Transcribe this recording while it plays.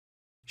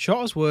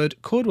Shortest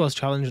word, code was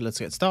challenge, let's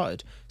get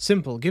started.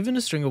 Simple, given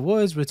a string of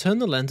words, return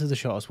the length of the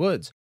shortest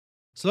words.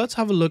 So let's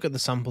have a look at the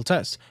sample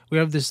test. We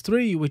have this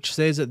 3 which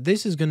says that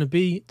this is going to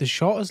be the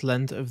shortest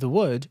length of the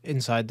word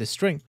inside this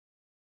string.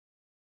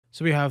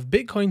 So we have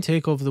Bitcoin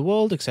take over the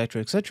world,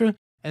 etc, etc,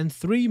 and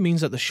 3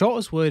 means that the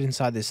shortest word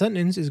inside this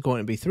sentence is going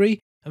to be 3,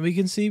 and we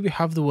can see we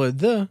have the word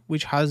the,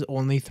 which has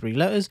only 3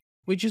 letters,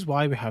 which is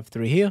why we have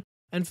 3 here,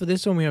 and for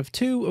this one we have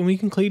 2, and we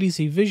can clearly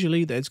see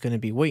visually that it's going to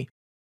be we.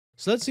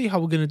 So let's see how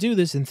we're going to do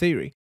this in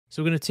theory.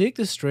 So we're going to take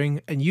the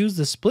string and use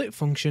the split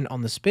function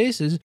on the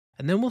spaces,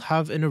 and then we'll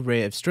have an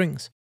array of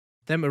strings.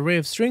 Them array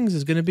of strings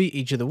is going to be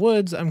each of the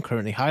words that I'm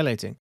currently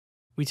highlighting.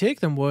 We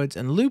take them words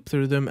and loop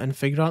through them and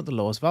figure out the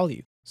lowest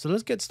value. So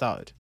let's get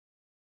started.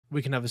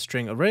 We can have a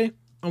string array,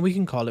 and we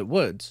can call it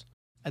words.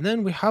 And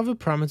then we have a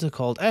parameter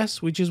called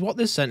s, which is what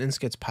this sentence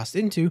gets passed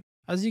into,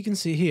 as you can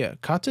see here,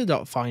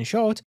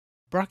 kata.findShort,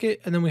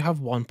 bracket, and then we have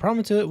one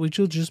parameter, which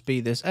will just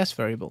be this s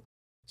variable.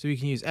 So we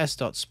can use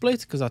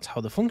s.split, because that's how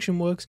the function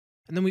works,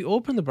 and then we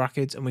open the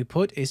brackets and we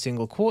put a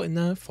single quote in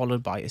there,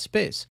 followed by a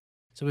space.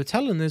 So we're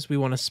telling this we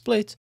want to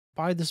split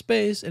by the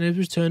space, and it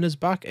returns us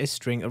back a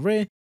string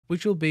array,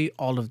 which will be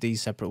all of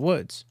these separate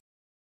words.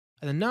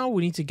 And then now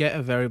we need to get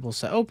a variable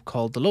set up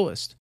called the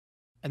lowest.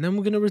 And then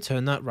we're going to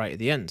return that right at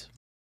the end.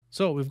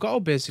 So we've got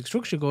our basic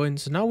structure going,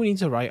 so now we need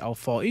to write our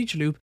for each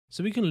loop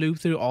so we can loop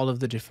through all of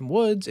the different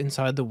words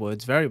inside the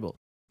words variable.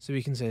 So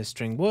we can say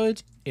string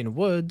word in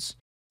words,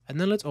 and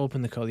then let's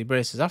open the curly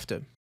braces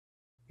after.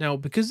 Now,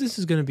 because this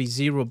is going to be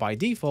 0 by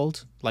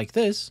default, like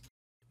this,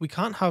 we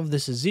can't have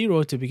this as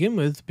 0 to begin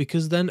with,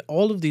 because then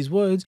all of these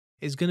words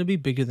is going to be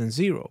bigger than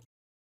 0,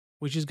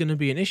 which is going to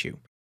be an issue.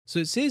 So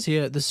it says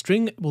here, the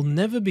string will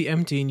never be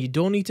empty and you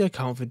don't need to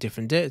account for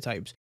different data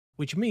types,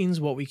 which means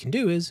what we can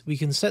do is we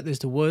can set this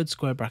to word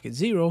square bracket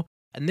 0,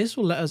 and this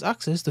will let us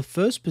access the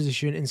first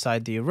position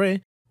inside the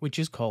array, which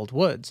is called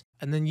words.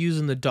 And then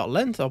using the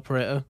 .length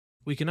operator,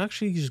 we can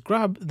actually just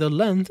grab the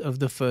length of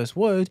the first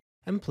word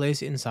and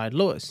place it inside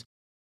lowest.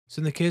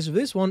 So in the case of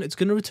this one, it's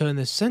going to return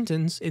this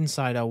sentence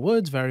inside our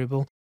words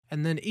variable,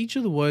 and then each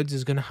of the words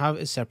is going to have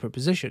a separate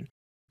position.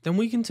 Then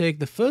we can take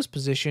the first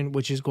position,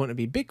 which is going to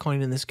be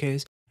Bitcoin in this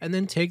case, and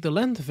then take the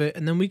length of it,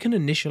 and then we can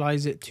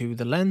initialize it to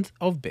the length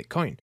of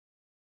Bitcoin.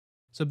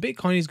 So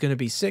Bitcoin is going to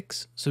be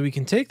 6, so we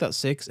can take that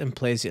 6 and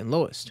place it in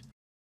lowest.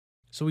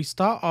 So we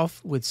start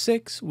off with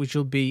 6, which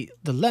will be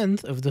the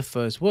length of the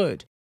first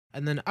word.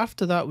 And then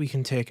after that, we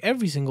can take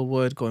every single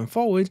word going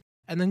forward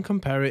and then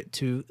compare it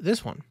to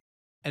this one.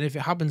 And if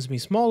it happens to be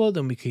smaller,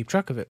 then we keep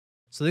track of it.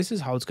 So this is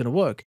how it's going to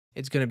work.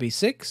 It's going to be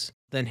 6,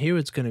 then here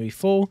it's going to be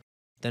 4,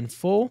 then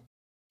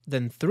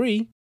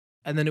 3,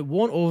 and then it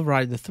won't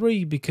override the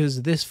 3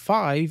 because this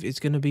 5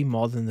 is going to be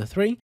more than the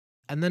 3.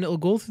 And then it'll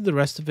go through the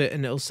rest of it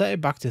and it'll set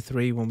it back to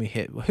 3 when we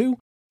hit woohoo.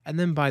 And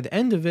then by the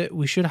end of it,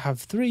 we should have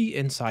 3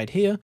 inside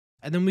here,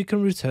 and then we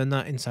can return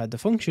that inside the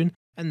function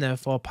and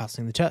therefore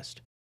passing the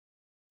test.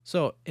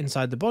 So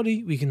inside the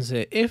body, we can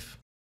say if,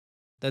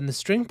 then the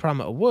string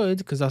parameter word,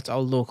 because that's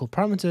our local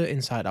parameter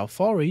inside our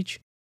for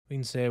each, we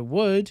can say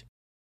word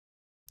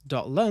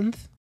dot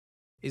length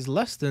is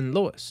less than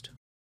lowest.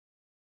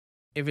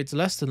 If it's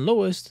less than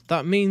lowest,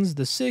 that means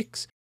the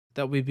 6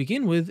 that we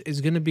begin with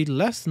is going to be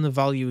less than the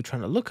value we're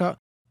trying to look at.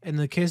 In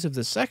the case of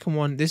the second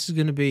one, this is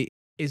going to be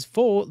is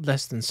 4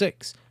 less than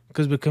 6,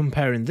 because we're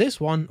comparing this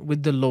one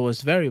with the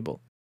lowest variable.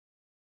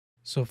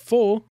 So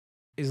 4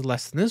 is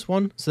less than this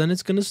one, so then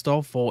it's going to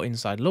store 4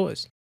 inside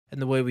lowest. And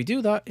the way we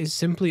do that is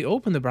simply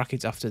open the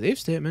brackets after the if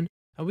statement,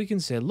 and we can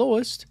say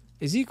lowest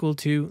is equal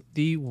to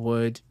the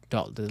word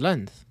dot the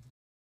length.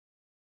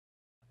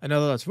 And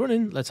now that that's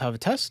running, let's have a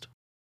test.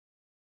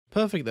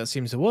 Perfect, that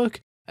seems to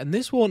work. And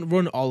this won't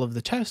run all of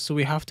the tests, so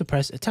we have to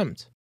press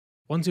attempt.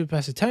 Once we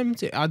press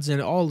attempt, it adds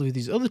in all of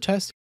these other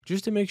tests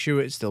just to make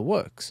sure it still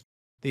works.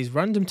 These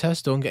random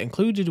tests don't get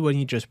included when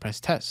you just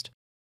press test.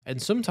 And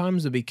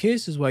sometimes there'll be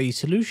cases where your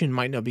solution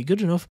might not be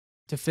good enough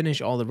to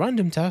finish all the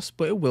random tests,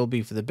 but it will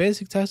be for the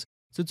basic test,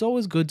 so it's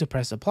always good to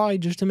press apply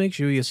just to make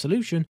sure your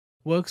solution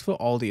works for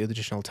all the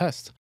additional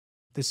tests.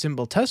 The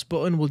simple test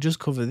button will just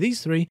cover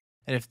these 3,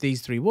 and if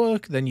these 3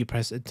 work, then you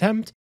press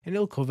attempt and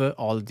it'll cover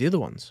all of the other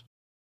ones.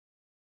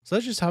 So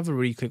let's just have a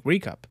really quick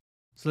recap.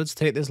 So let's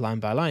take this line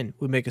by line.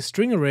 We make a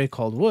string array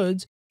called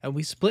words, and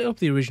we split up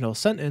the original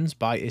sentence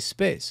by a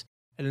space.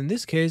 And in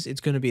this case,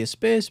 it's going to be a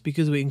space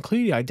because we can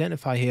clearly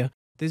identify here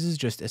this is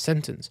just a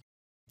sentence.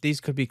 These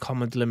could be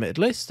comma delimited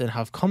lists and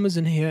have commas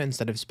in here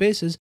instead of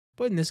spaces,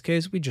 but in this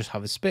case, we just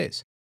have a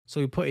space. So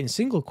we put in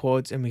single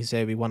quotes and we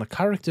say we want a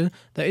character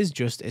that is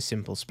just a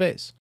simple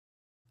space.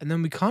 And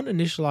then we can't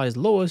initialize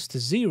lowest to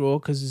 0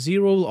 because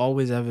 0 will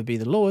always ever be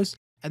the lowest,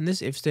 and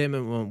this if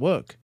statement won't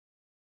work.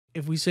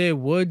 If we say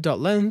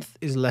word.length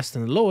is less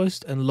than the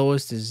lowest and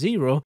lowest is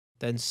 0,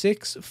 then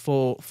 6,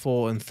 4,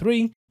 4, and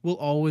 3 will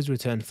always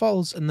return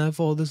false, and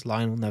therefore this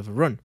line will never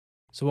run.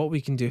 So what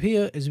we can do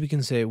here is we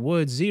can say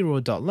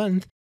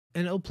word0.length,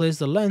 and it'll place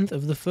the length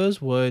of the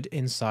first word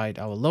inside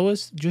our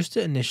lowest just to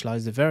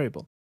initialize the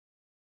variable.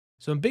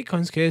 So in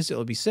Bitcoin's case,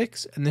 it'll be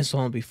 6, and this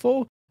one will be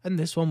 4, and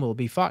this one will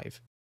be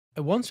 5.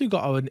 And once we've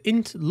got our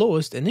int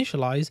lowest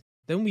initialized,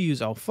 then we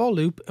use our for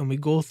loop and we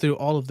go through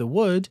all of the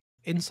word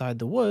inside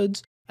the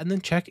words and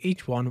then check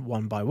each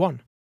one by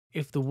one.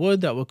 If the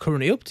word that we're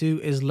currently up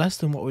to is less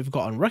than what we've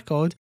got on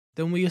record,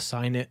 then we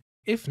assign it.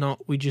 If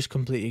not, we just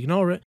completely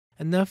ignore it,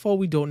 and therefore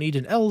we don't need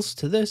an else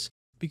to this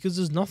because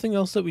there's nothing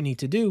else that we need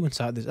to do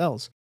inside this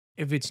else.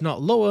 If it's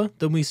not lower,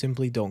 then we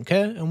simply don't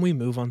care and we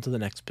move on to the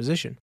next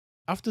position.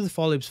 After the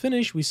for loop's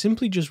finished, we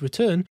simply just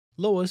return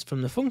lowest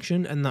from the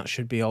function, and that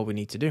should be all we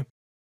need to do.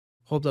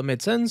 Hope that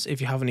made sense. If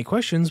you have any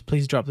questions,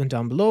 please drop them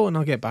down below and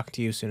I'll get back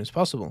to you as soon as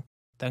possible.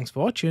 Thanks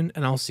for watching,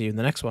 and I'll see you in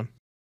the next one.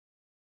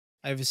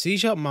 I have a C#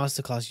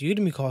 Masterclass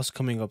Udemy course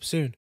coming up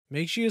soon.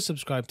 Make sure you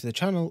subscribe to the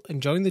channel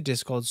and join the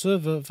Discord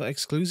server for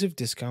exclusive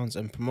discounts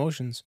and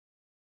promotions.